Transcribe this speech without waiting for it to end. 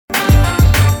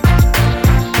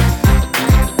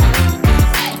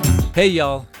Hey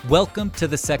y'all, welcome to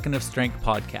the Second of Strength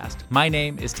podcast. My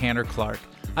name is Tanner Clark.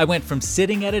 I went from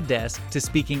sitting at a desk to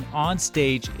speaking on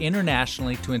stage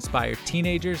internationally to inspire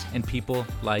teenagers and people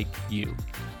like you.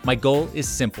 My goal is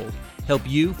simple: help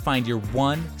you find your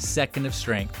 1 second of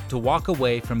strength to walk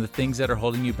away from the things that are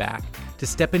holding you back, to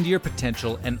step into your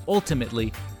potential and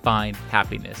ultimately find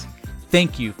happiness.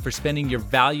 Thank you for spending your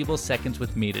valuable seconds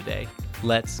with me today.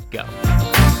 Let's go.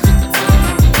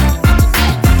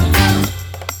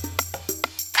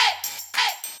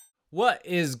 What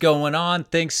is going on?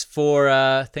 Thanks for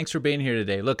being here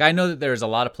today. Look, I know that there's a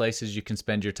lot of places you can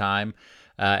spend your time,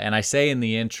 and I say in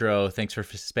the intro, thanks for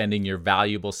spending your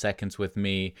valuable seconds with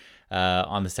me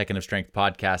on the Second of Strength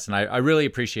podcast, and I really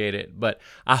appreciate it. But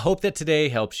I hope that today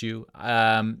helps you.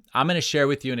 I'm going to share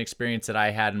with you an experience that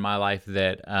I had in my life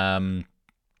that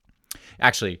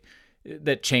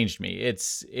that changed me.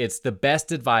 It's the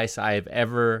best advice I have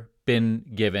ever been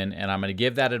given, and I'm going to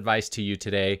give that advice to you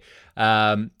today.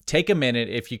 Take a minute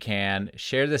if you can,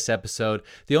 share this episode.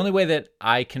 The only way that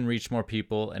I can reach more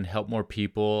people and help more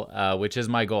people, which is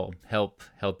my goal, help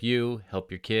you, help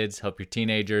your kids, help your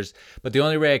teenagers. But the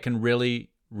only way I can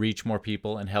really reach more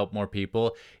people and help more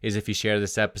people is if you share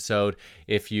this episode.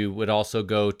 If you would also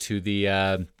go to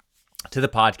the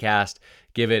podcast,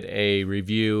 give it a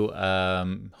review,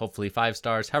 hopefully 5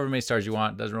 stars, however many stars you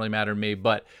want, doesn't really matter to me,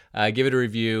 but give it a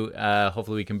review.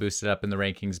 Hopefully we can boost it up in the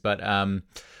rankings.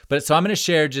 But so I'm going to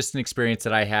share just an experience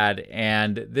that I had,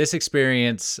 and this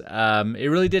experience, it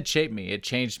really did shape me. It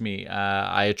changed me.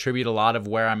 I attribute a lot of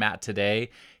where I'm at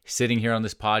today, sitting here on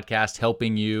this podcast,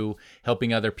 helping you,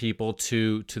 helping other people,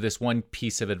 to this one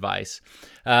piece of advice.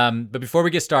 But before we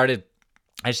get started,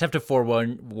 I just have to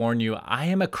forewarn you, I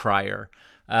am a crier.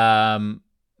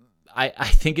 I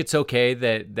think it's okay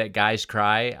that guys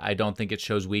cry. I don't think it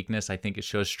shows weakness. I think it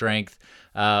shows strength.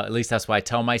 At least that's what I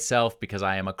tell myself, because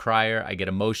I am a crier. I get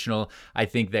emotional. I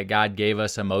think that God gave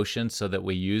us emotions so that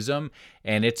we use them,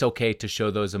 and it's okay to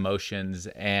show those emotions.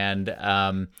 And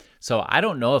so I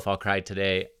don't know if I'll cry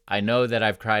today. I know that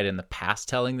I've cried in the past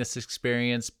telling this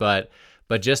experience, but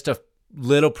just a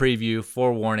little preview,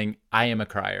 forewarning, I am a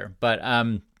crier. But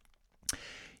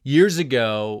years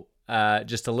ago,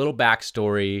 just a little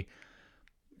backstory,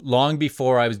 long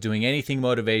before I was doing anything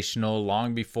motivational,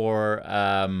 long before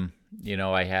I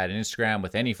had an Instagram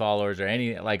with any followers or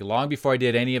long before I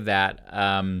did any of that,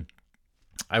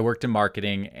 I worked in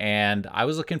marketing, and I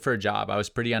was looking for a job. I was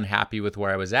pretty unhappy with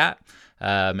where I was at.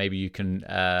 Maybe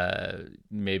that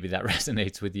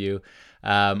resonates with you.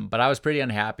 But I was pretty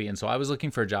unhappy, and so I was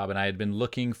looking for a job, and I had been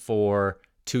looking for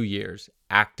 2 years,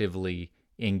 actively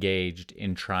engaged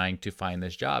in trying to find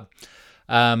this job.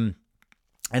 And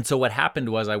so what happened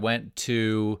was I went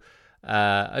to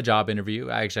a job interview.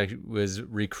 I actually was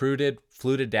recruited,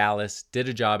 flew to Dallas, did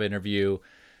a job interview.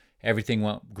 Everything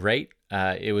went great.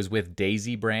 It was with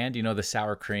Daisy brand, the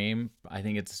sour cream. I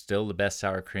think it's still the best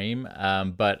sour cream.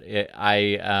 I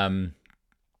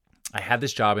had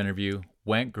this job interview,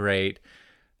 went great.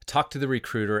 Talked to the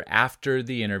recruiter after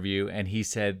the interview, and he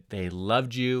said they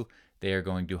loved you. They are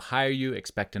going to hire you.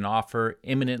 Expect an offer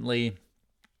imminently.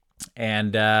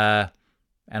 And I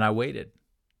waited,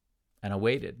 and I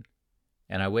waited,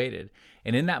 and I waited.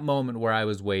 And in that moment where I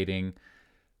was waiting,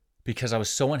 because I was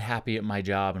so unhappy at my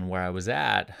job and where I was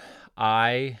at,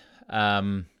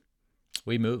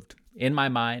 we moved. In my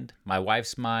mind, my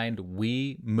wife's mind,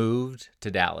 we moved to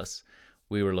Dallas.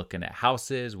 We were looking at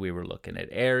houses. We were looking at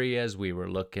areas. We were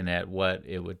looking at what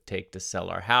it would take to sell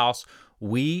our house.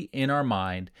 We, in our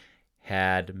mind,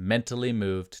 had mentally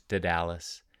moved to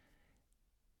Dallas,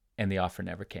 and the offer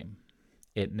never came.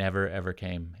 It never, ever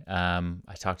came.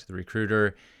 I talked to the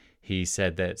recruiter. He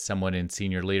said that someone in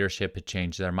senior leadership had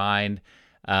changed their mind.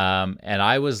 And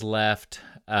I was left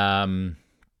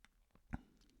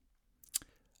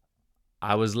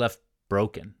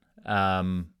broken,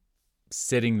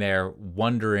 sitting there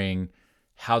wondering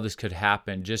how this could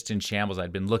happen, just in shambles.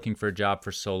 I'd been looking for a job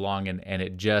for so long, and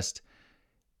it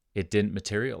didn't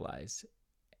materialize.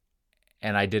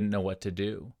 And I didn't know what to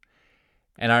do.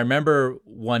 And I remember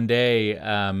one day,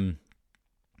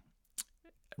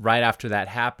 right after that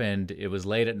happened, it was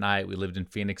late at night. We lived in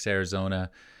Phoenix,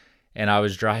 Arizona, and I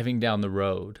was driving down the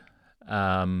road,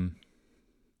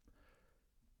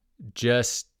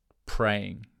 just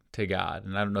praying to God.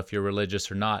 And I don't know if you're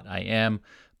religious or not. I am,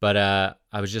 but I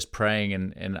was just praying,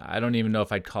 and I don't even know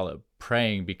if I'd call it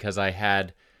praying, because I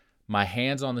had my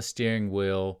hands on the steering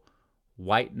wheel,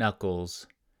 white knuckles,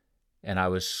 and I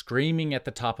was screaming at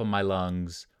the top of my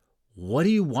lungs, "What do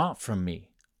you want from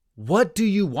me? What do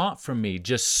you want from me?"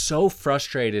 Just so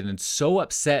frustrated and so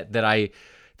upset that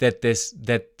that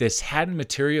this hadn't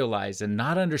materialized, and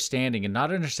not understanding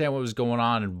what was going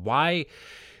on and why.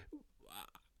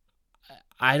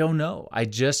 I don't know. I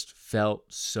just felt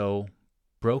so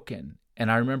broken.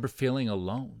 And I remember feeling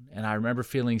alone, and I remember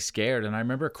feeling scared, and I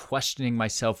remember questioning my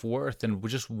self-worth and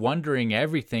just wondering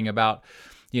everything about,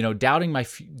 doubting my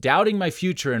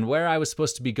future and where I was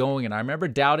supposed to be going. And I remember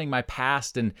doubting my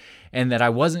past and that I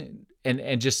wasn't,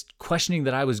 and just questioning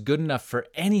that I was good enough for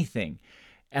anything.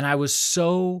 And I was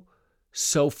so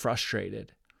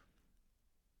frustrated.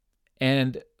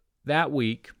 And that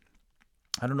week,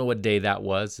 I don't know what day that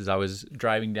was, as I was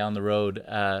driving down the road,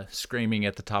 screaming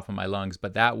at the top of my lungs.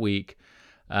 But that week,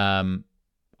 I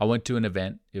went to an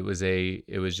event. It was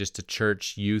just a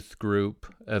church youth group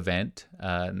event,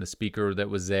 and the speaker that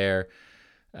was there,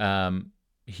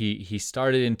 he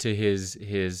started into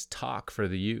his talk for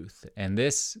the youth, and the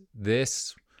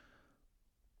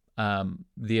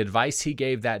advice he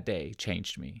gave that day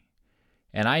changed me.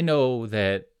 And I know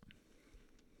that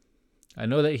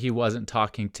he wasn't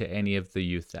talking to any of the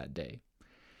youth that day.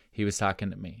 He was talking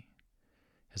to me.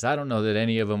 Because I don't know that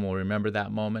any of them will remember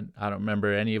that moment. I don't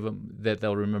remember any of them that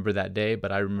they'll remember that day,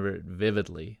 but I remember it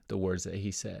vividly, the words that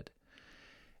he said.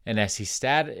 And as he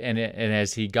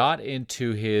as he got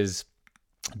into his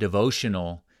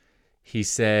devotional, he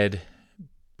said,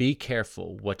 "Be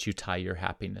careful what you tie your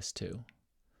happiness to."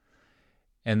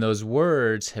 And those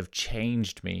words have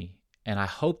changed me, and I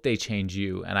hope they change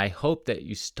you. And I hope that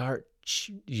you start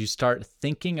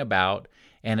thinking about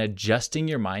and adjusting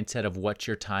your mindset of what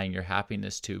you're tying your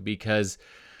happiness to, because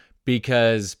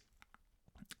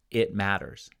it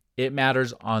matters. It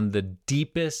matters on the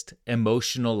deepest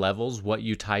emotional levels what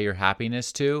you tie your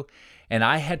happiness to. And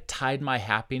I had tied my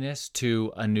happiness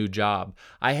to a new job.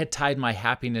 I had tied my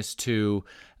happiness to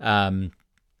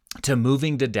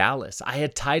moving to Dallas. I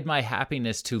had tied my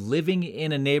happiness to living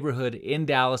in a neighborhood in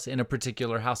Dallas in a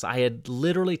particular house. I had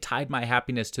literally tied my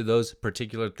happiness to those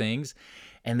particular things.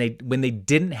 And when they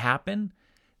didn't happen,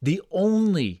 the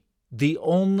only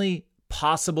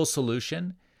possible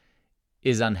solution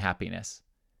is unhappiness.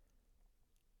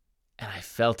 And I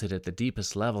felt it at the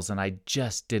deepest levels, and I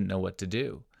just didn't know what to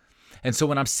do. And so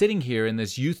when I'm sitting here in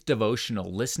this youth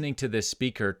devotional, listening to this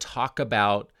speaker talk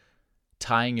about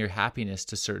tying your happiness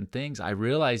to certain things, I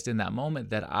realized in that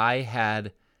moment that I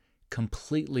had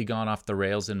completely gone off the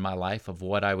rails in my life of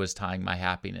what I was tying my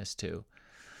happiness to.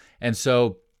 And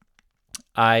so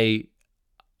I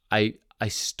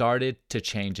started to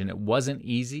change, and it wasn't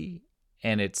easy,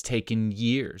 and it's taken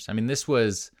years. I mean, this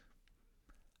was,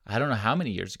 I don't know how many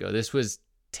years ago. This was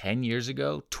 10 years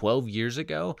ago, 12 years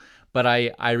ago. But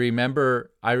I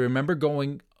remember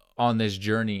going on this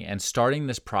journey and starting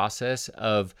this process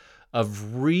of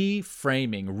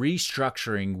reframing,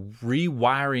 restructuring,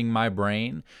 rewiring my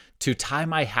brain to tie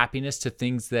my happiness to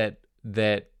things that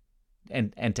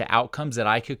and to outcomes that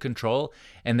I could control,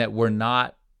 and that were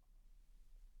not,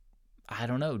 I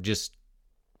don't know, just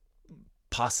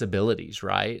possibilities,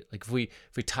 right? Like if we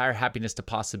tie our happiness to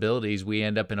possibilities, we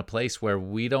end up in a place where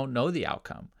we don't know the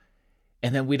outcome.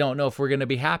 And then we don't know if we're going to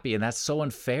be happy. And that's so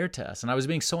unfair to us. And I was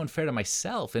being so unfair to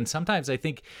myself. And sometimes I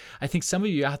think some of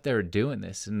you out there are doing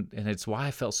this. And it's why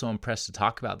I felt so impressed to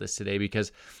talk about this today,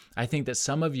 because I think that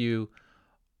some of you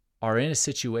are in a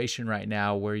situation right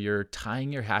now where you're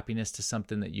tying your happiness to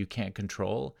something that you can't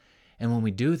control. And when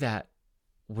we do that,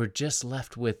 we're just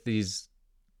left with these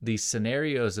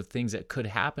scenarios of things that could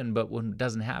happen, but when it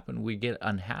doesn't happen, we get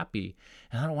unhappy.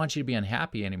 And I don't want you to be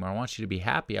unhappy anymore. I want you to be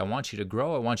happy. I want you to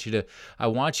grow. I want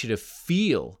you to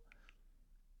feel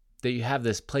that you have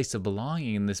this place of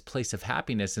belonging and this place of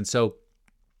happiness. And so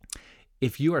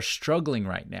if you are struggling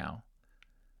right now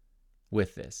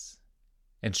with this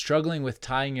and struggling with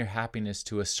tying your happiness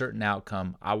to a certain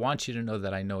outcome, I want you to know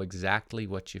that I know exactly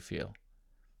what you feel.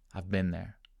 I've been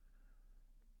there.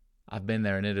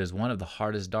 And it is one of the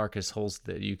hardest, darkest holes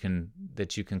that you can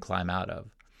climb out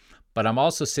of. But I'm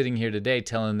also sitting here today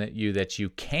telling you that you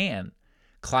can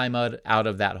climb out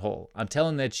of that hole. I'm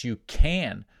telling that you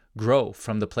can grow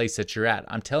from the place that you're at.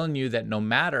 I'm telling you that no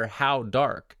matter how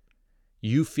dark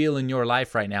you feel in your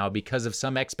life right now because of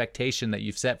some expectation that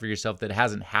you've set for yourself that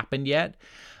hasn't happened yet,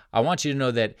 I want you to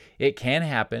know that it can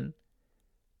happen,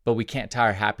 but we can't tie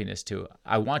our happiness to it.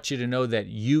 I want you to know that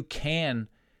you can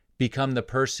become the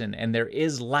person, and there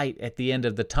is light at the end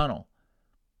of the tunnel.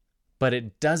 But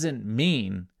it doesn't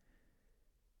mean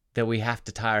that we have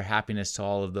to tie our happiness to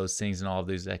all of those things and all of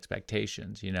these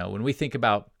expectations. You know, when we think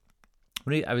about,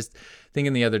 I was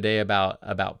thinking the other day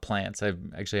about plants. I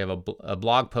actually have a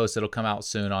blog post that'll come out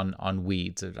soon on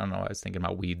weeds. I don't know why I was thinking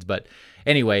about weeds, but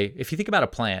anyway, if you think about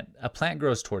a plant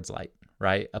grows towards light,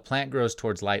 right? A plant grows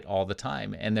towards light all the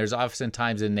time. And there's often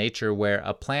times in nature where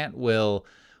a plant will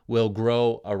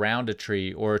grow around a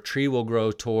tree, or a tree will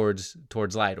grow towards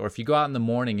light. Or if you go out in the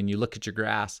morning and you look at your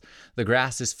grass, the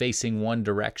grass is facing one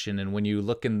direction, and when you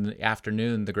look in the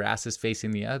afternoon, the grass is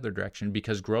facing the other direction,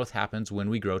 because growth happens when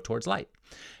we grow towards light,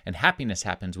 and happiness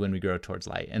happens when we grow towards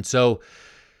light. And so,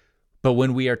 but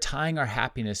when we are tying our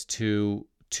happiness to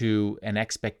an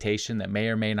expectation that may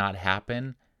or may not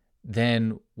happen,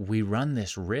 then we run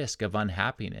this risk of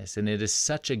unhappiness. And it is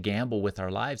such a gamble with our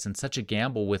lives and such a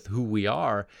gamble with who we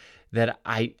are that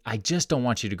I just don't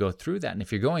want you to go through that. And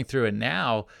if you're going through it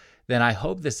now, then I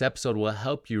hope this episode will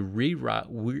help you rewire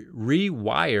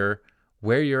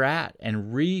where you're at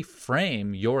and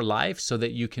reframe your life so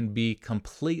that you can be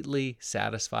completely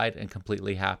satisfied and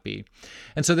completely happy.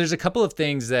 And so there's a couple of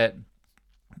things that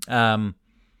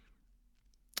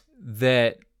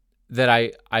that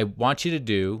I want you to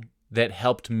do that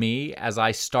helped me as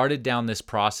I started down this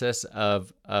process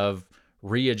of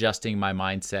readjusting my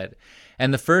mindset.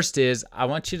 And the first is, I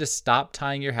want you to stop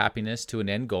tying your happiness to an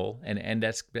end goal, an end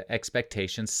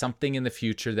expectation, something in the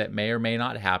future that may or may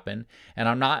not happen. And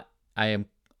I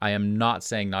am not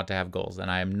saying not to have goals, and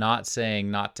I am not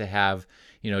saying not to have,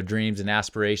 dreams and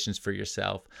aspirations for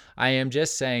yourself. I am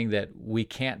just saying that we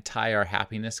can't tie our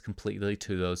happiness completely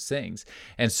to those things.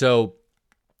 And so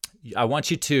I want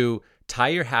you to tie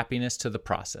your happiness to the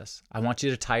process. I want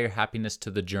you to tie your happiness to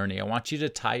the journey. I want you to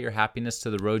tie your happiness to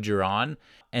the road you're on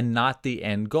and not the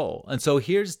end goal. And so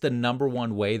here's the number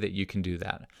one way that you can do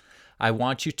that. I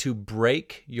want you to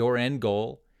break your end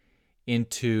goal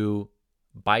into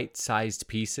bite-sized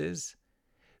pieces,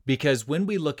 because when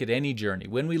we look at any journey,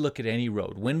 when we look at any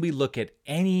road, when we look at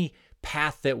any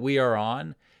path that we are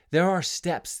on, there are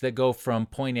steps that go from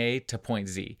point A to point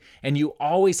Z, and you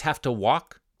always have to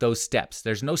walk those steps.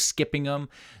 There's no skipping them.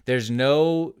 There's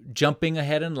no jumping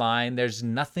ahead in line. There's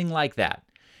nothing like that.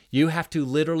 You have to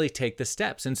literally take the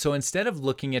steps. And so instead of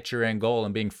looking at your end goal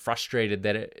and being frustrated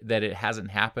that it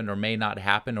hasn't happened or may not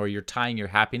happen, or you're tying your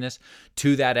happiness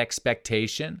to that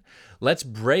expectation, let's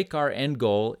break our end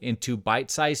goal into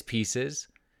bite-sized pieces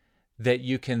that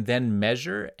you can then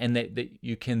measure, and that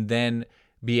you can then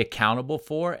be accountable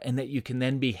for, and that you can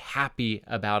then be happy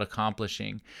about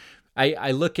accomplishing.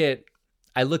 I look at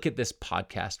this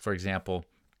podcast, for example.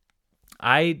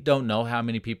 I don't know how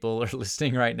many people are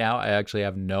listening right now. I actually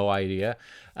have no idea.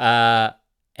 And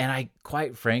I,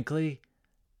 quite frankly,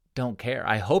 don't care.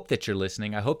 I hope that you're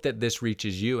listening. I hope that this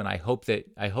reaches you, and I hope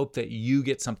that you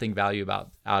get something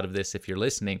out of this if you're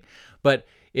listening. But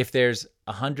if there's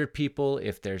 100 people,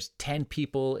 if there's 10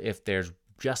 people, if there's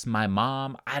just my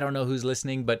mom, I don't know who's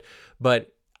listening, but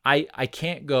I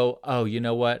can't go, oh, you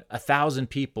know what? 1,000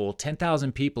 people,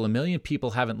 10,000 people, 1 million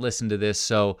people haven't listened to this,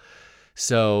 so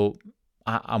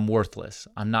I'm worthless.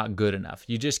 I'm not good enough.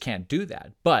 You just can't do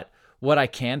that. But what I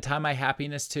can tie my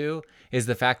happiness to is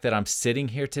the fact that I'm sitting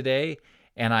here today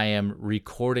and I am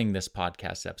recording this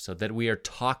podcast episode, that we are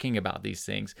talking about these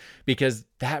things, because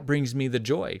that brings me the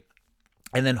joy.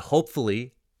 And then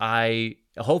hopefully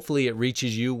it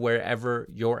reaches you wherever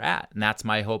you're at. And that's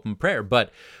my hope and prayer.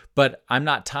 But I'm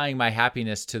not tying my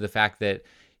happiness to the fact that,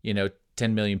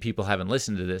 10 million people haven't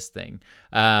listened to this thing.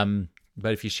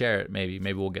 But if you share it, maybe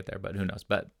we'll get there, but who knows?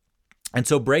 And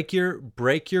so break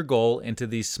your goal into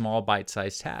these small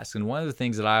bite-sized tasks. And one of the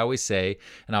things that I always say,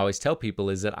 and I always tell people,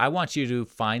 is that I want you to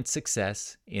find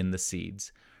success in the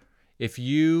seeds. If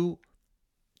you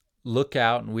look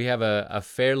out, and we have a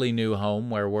fairly new home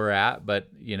where we're at, but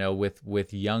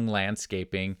with young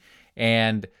landscaping,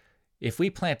 and if we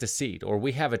plant a seed, or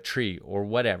we have a tree, or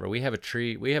whatever, we have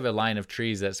a line of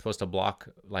trees that's supposed to block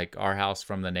like our house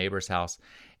from the neighbor's house,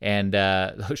 and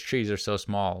those trees are so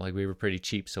small. Like, we were pretty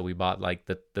cheap, so we bought like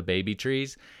the baby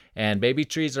trees, and baby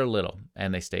trees are little,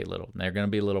 and they stay little. They're going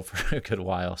to be little for a good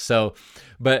while. So,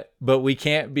 but we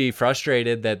can't be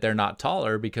frustrated that they're not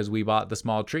taller because we bought the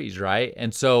small trees, right?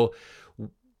 And so,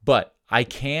 but I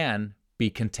can be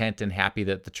content and happy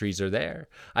that the trees are there.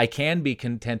 I can be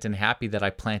content and happy that I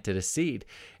planted a seed,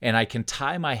 and I can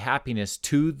tie my happiness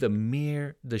to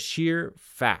the sheer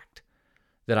fact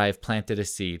that I have planted a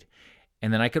seed.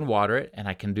 And then I can water it, and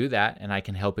I can do that, and I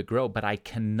can help it grow, but I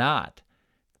cannot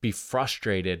be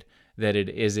frustrated that it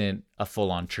isn't a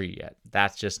full-on tree yet.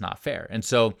 That's just not fair. And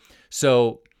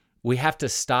so we have to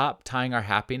stop tying our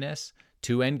happiness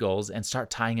to end goals and start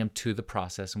tying them to the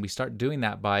process. And we start doing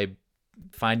that by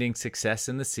finding success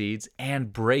in the seeds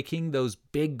and breaking those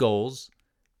big goals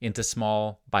into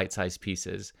small bite-sized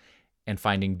pieces and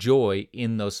finding joy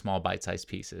in those small bite-sized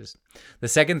pieces. The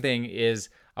second thing is,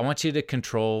 I want you to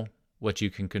control what you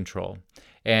can control.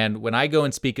 And when I go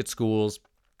and speak at schools,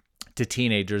 to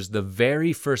teenagers, the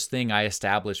very first thing I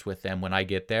establish with them when I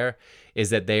get there is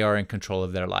that they are in control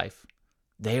of their life.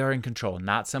 They are in control,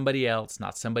 not somebody else,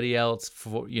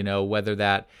 for, whether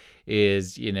that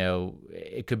is,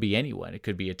 it could be anyone. It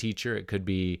could be a teacher. It could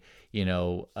be,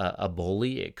 a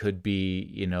bully. It could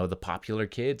be, the popular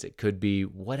kids. It could be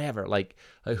whatever, like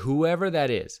whoever that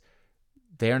is.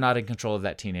 They are not in control of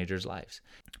that teenager's lives.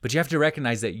 But you have to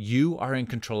recognize that you are in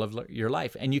control of your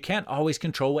life. And you can't always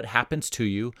control what happens to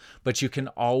you, but you can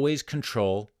always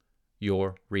control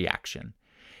your reaction.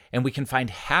 And we can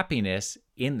find happiness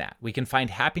in that. We can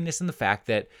find happiness in the fact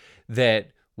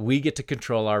that we get to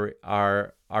control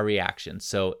our reactions.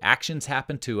 So actions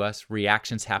happen to us,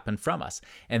 reactions happen from us.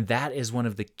 And that is one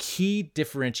of the key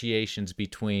differentiations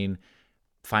between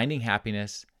finding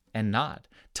happiness and not.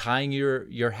 Tying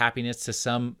your happiness to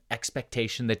some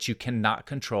expectation that you cannot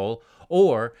control,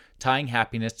 or tying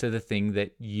happiness to the thing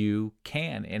that you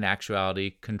can in actuality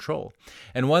control.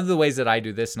 And one of the ways that I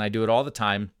do this, and I do it all the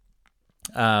time,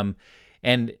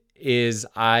 and is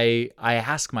I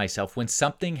ask myself, when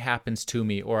something happens to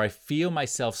me, or I feel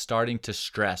myself starting to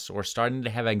stress or starting to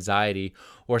have anxiety,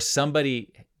 or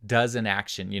somebody does an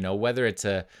action, whether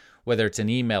it's an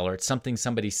email or it's something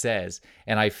somebody says,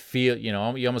 and I feel, you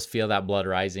almost feel that blood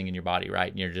rising in your body,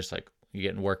 right? And you're just like, you're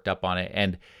getting worked up on it.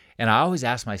 And I always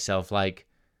ask myself, like,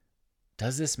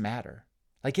 does this matter?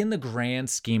 Like, in the grand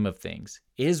scheme of things,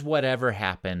 is whatever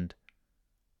happened,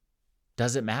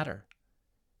 does it matter?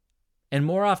 And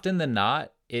more often than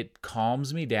not, it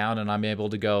calms me down and I'm able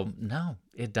to go, no,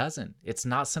 it doesn't. It's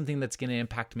not something that's going to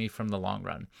impact me from the long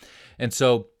run. And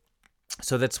so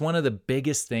that's one of the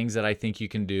biggest things that I think you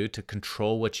can do to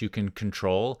control what you can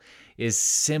control, is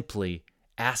simply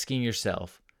asking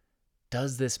yourself,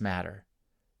 does this matter?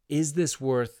 Is this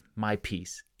worth my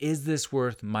peace? Is this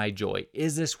worth my joy?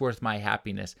 Is this worth my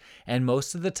happiness? And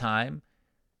most of the time,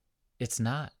 it's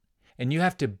not. And you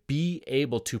have to be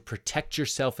able to protect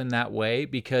yourself in that way,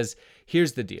 because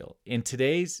here's the deal. In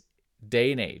today's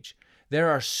day and age, there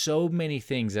are so many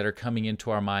things that are coming into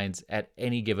our minds at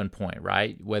any given point,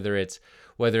 right? Whether it's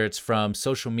from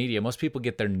social media. Most people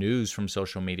get their news from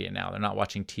social media now. They're not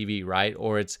watching TV, right?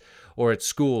 Or it's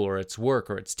school, or it's work,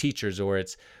 or it's teachers, or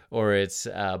it's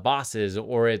bosses,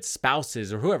 or it's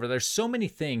spouses, or whoever. There's so many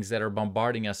things that are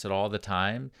bombarding us at all the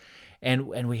time, and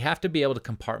we have to be able to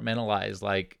compartmentalize,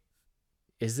 like,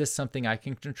 is this something I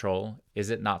can control?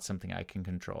 Is it not something I can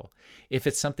control? If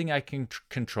it's something I can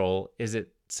control, is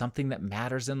it something that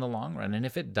matters in the long run? And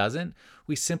if it doesn't,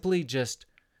 we simply just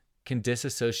can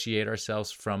disassociate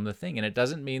ourselves from the thing. And it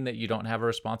doesn't mean that you don't have a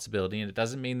responsibility, and it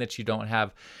doesn't mean that you don't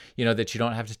have, that you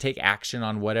don't have to take action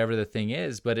on whatever the thing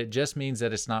is, but it just means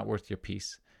that it's not worth your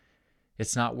peace.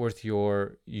 It's not worth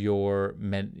your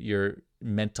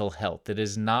mental health. It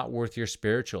is not worth your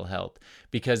spiritual health,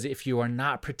 because if you are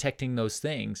not protecting those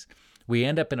things, we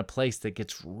end up in a place that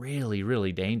gets really,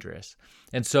 really dangerous.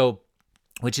 And so,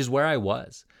 which is where I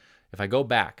was. If I go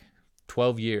back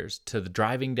 12 years to the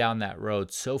driving down that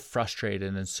road, so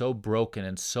frustrated and so broken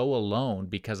and so alone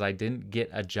because I didn't get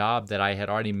a job that I had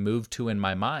already moved to in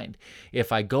my mind.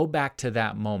 If I go back to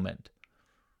that moment,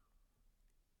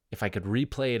 if I could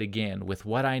replay it again with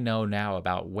what I know now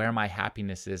about where my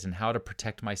happiness is and how to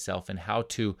protect myself and how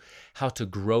to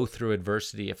grow through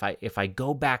adversity, if I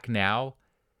go back now,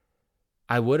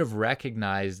 I would have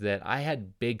recognized that I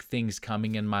had big things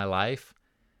coming in my life,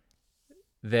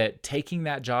 that taking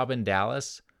that job in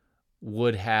Dallas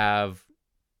would have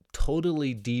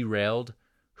totally derailed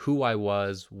who I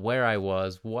was, where I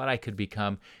was, what I could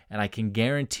become. And I can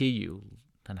guarantee you,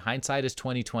 and hindsight is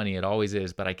 20/20, it always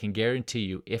is, but I can guarantee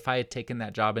you, if I had taken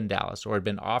that job in Dallas, or had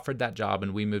been offered that job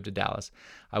and we moved to Dallas,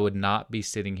 I would not be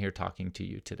sitting here talking to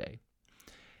you today.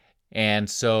 And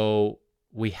so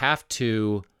we have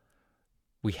to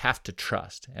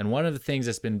trust. And one of the things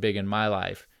that's been big in my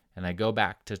life, and I go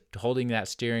back to holding that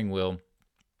steering wheel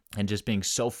and just being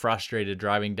so frustrated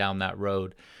driving down that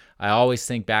road, I always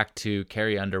think back to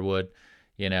Carrie Underwood.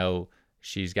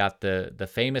 She's got the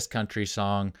famous country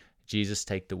song, Jesus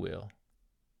Take the Wheel.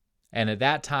 And at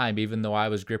that time, even though I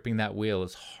was gripping that wheel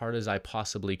as hard as I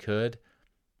possibly could,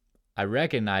 I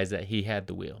recognized that he had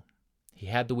the wheel. He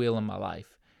had the wheel in my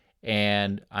life.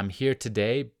 And I'm here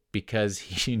today because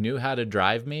he knew how to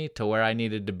drive me to where I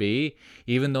needed to be,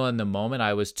 even though in the moment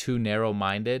I was too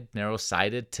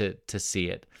narrow-sighted to see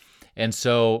it. And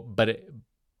so,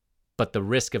 but the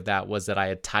risk of that was that I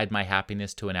had tied my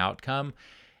happiness to an outcome.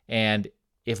 And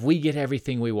if we get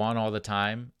everything we want all the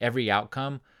time, every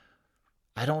outcome,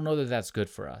 I don't know that that's good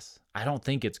for us. I don't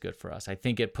think it's good for us. I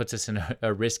think it puts us in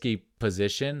a risky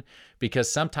position, because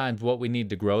sometimes what we need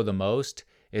to grow the most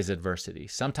is adversity.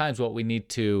 Sometimes what we need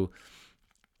to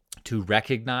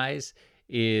recognize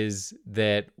is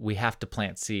that we have to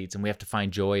plant seeds and we have to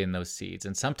find joy in those seeds.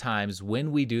 And sometimes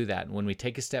when we do that, when we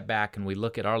take a step back and we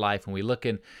look at our life and we look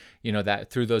in, that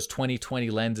through those 2020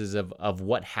 lenses of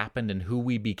what happened and who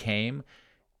we became,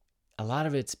 a lot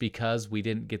of it's because we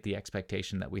didn't get the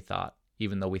expectation that we thought,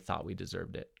 even though we thought we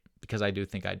deserved it. Because I do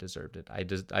think I deserved it.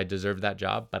 I deserved that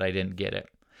job, but I didn't get it.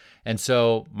 And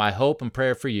so my hope and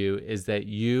prayer for you is that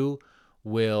you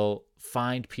will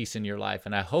find peace in your life.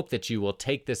 And I hope that you will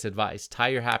take this advice, tie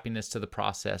your happiness to the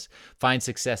process, find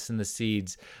success in the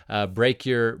seeds, break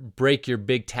your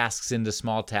big tasks into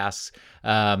small tasks,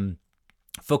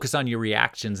 focus on your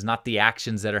reactions, not the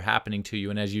actions that are happening to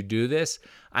you. And as you do this,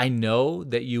 I know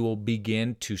that you will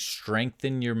begin to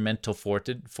strengthen your mental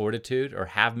fortitude or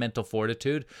have mental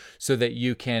fortitude so that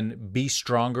you can be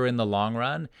stronger in the long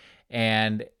run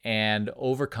and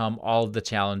overcome all of the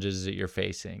challenges that you're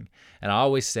facing. And I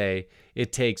always say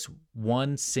it takes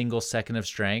one single second of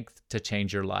strength to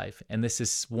change your life. And this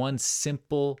is one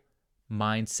simple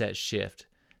mindset shift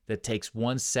that takes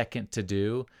 1 second to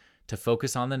do, to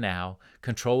focus on the now,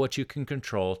 control what you can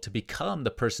control, to become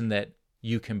the person that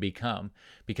you can become.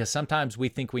 Because sometimes we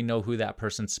think we know who that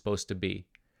person's supposed to be.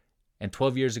 And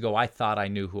 12 years ago, I thought I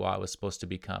knew who I was supposed to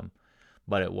become.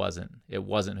 But it wasn't. It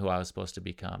wasn't who I was supposed to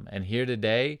become. And here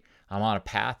today, I'm on a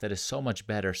path that is so much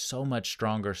better, so much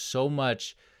stronger, so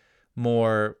much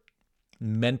more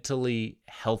mentally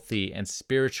healthy and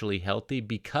spiritually healthy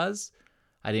because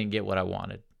I didn't get what I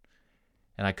wanted.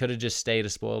 And I could have just stayed a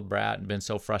spoiled brat and been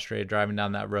so frustrated driving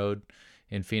down that road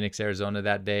in Phoenix, Arizona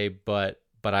that day. But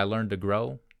I learned to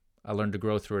grow. I learned to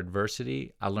grow through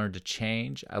adversity. I learned to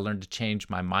change. I learned to change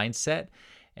my mindset.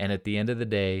 And at the end of the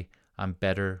day, I'm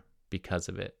better because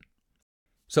of it.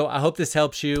 So I hope this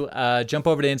helps you. Jump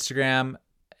over to Instagram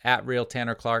at Real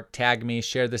Tanner Clark, tag me,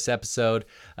 share this episode,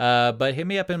 but hit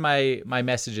me up in my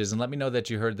messages and let me know that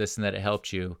you heard this and that it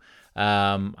helped you.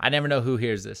 I never know who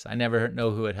hears this. I never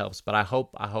know who it helps, but I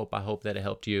hope that it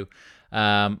helped you.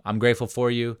 I'm grateful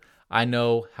for you. I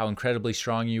know how incredibly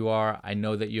strong you are. I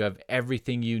know that you have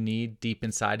everything you need deep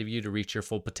inside of you to reach your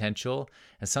full potential.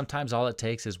 And sometimes all it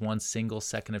takes is 1 single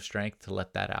second of strength to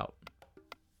let that out.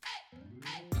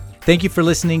 Thank you for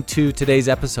listening to today's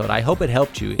episode. I hope it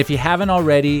helped you. If you haven't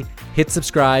already, hit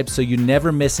subscribe so you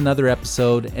never miss another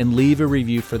episode and leave a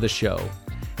review for the show.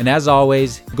 And as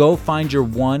always, go find your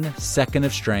 1 second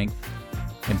of strength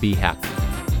and be happy.